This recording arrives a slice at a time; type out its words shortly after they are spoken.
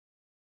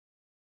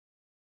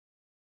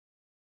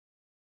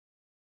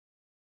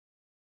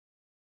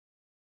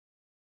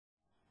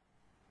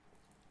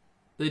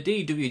The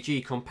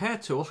DWG Compare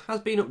tool has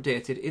been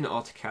updated in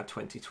AutoCAD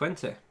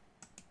 2020.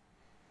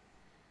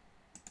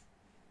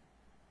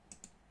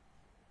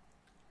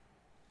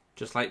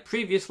 Just like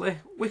previously,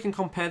 we can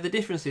compare the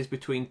differences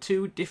between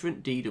two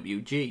different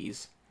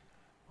DWGs.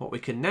 What we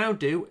can now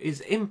do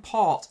is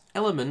import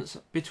elements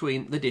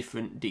between the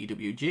different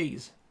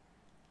DWGs.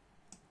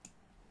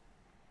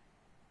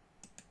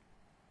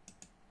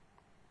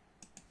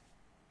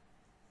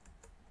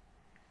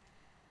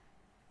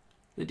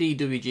 The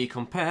DWG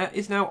Compare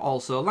is now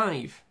also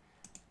live,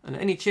 and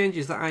any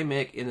changes that I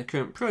make in the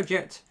current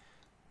project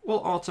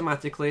will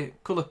automatically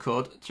colour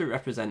code to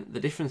represent the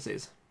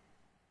differences.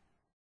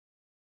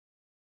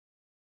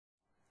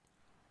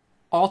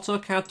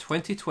 AutoCAD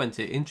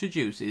 2020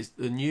 introduces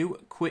the new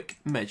Quick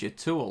Measure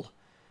tool.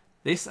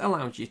 This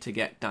allows you to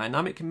get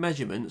dynamic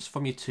measurements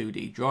from your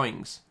 2D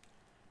drawings.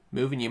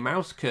 Moving your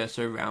mouse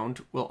cursor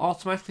around will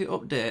automatically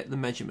update the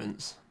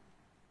measurements.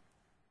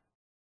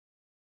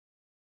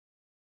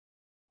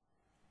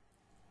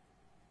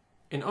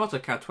 In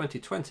AutoCAD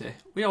 2020,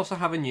 we also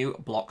have a new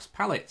blocks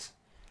palette.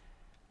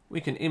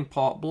 We can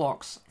import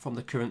blocks from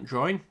the current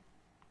drawing,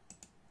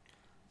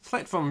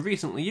 select from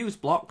recently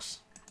used blocks,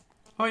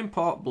 or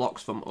import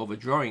blocks from other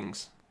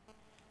drawings.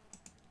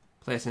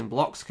 Placing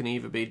blocks can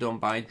either be done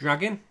by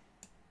dragging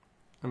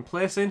and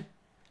placing,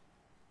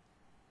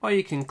 or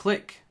you can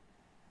click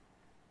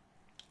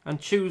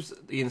and choose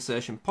the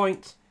insertion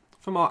point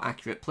for more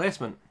accurate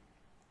placement.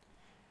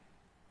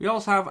 We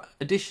also have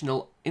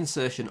additional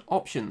insertion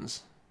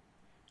options,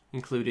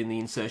 including the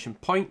insertion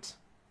point,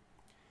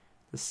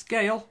 the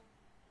scale,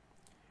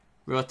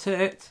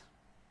 rotate,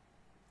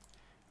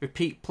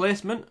 repeat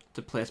placement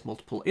to place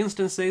multiple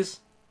instances,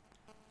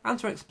 and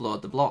to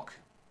explode the block.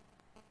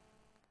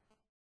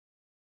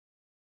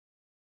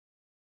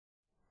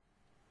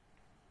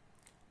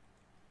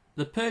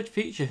 The Purge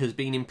feature has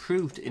been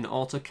improved in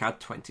AutoCAD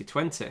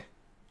 2020,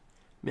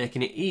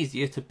 making it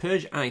easier to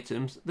purge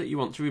items that you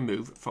want to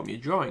remove from your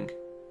drawing.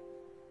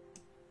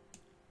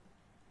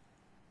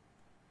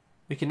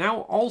 We can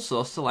now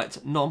also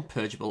select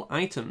non-purgeable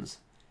items.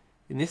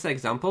 In this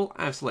example,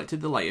 I've selected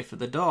the layer for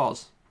the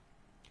doors.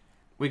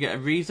 We get a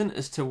reason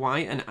as to why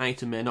an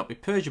item may not be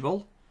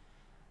purgeable,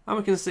 and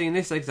we can see in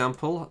this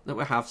example that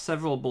we have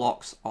several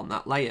blocks on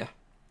that layer.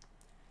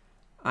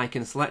 I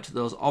can select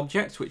those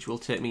objects, which will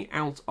take me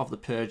out of the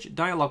Purge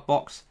dialog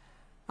box,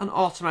 and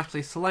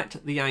automatically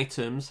select the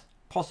items,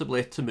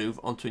 possibly to move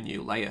onto a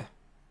new layer.